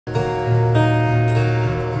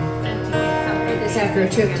after a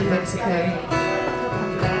trip to Mexico.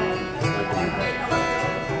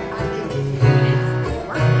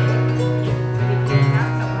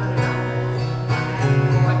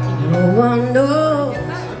 No one knows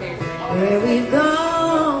where we've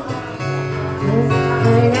gone.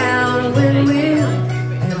 Hang out when we're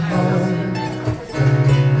at home.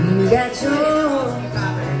 You got yours,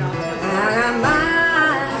 I got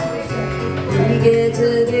mine. We get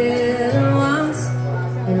together once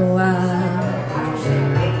in a while.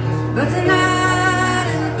 But tonight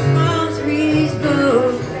as the palm trees blow,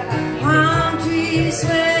 palm trees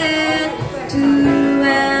sway to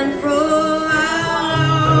and fro.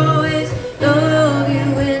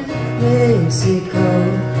 Mexico,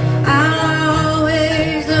 I'll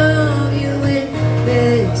always love you in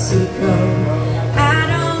Mexico. I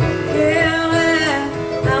don't care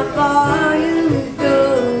how far you go,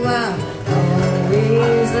 I'll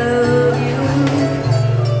always love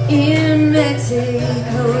you in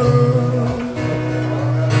Mexico.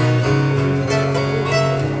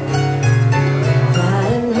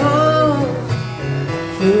 Flying home,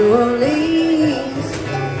 New Orleans,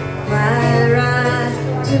 fly right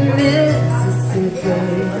to Mississippi.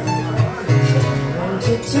 Won't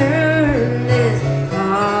you turn this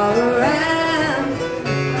car around?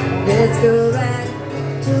 Let's go back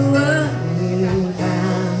to what we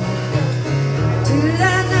found. To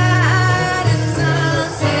that night and the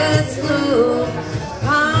sunset's glow,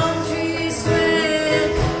 palm trees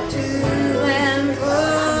sway to and fro.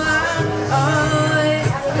 I'll always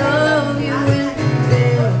love you in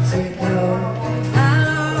Mexico.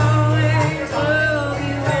 I'll always love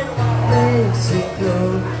you in Mexico.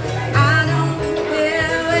 I don't care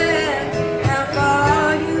how far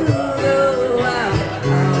you go, I'll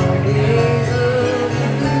always love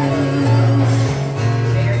you.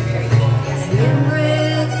 Siempre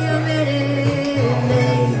te amaré en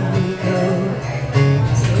México.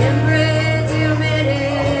 Siempre te amaré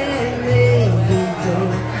en México.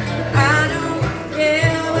 I don't care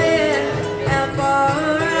how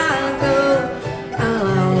far I go, I'll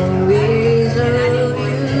always love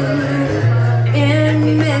you in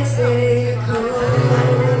Mexico.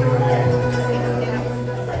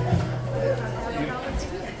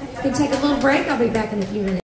 We can take a little break. I'll be back in a few minutes.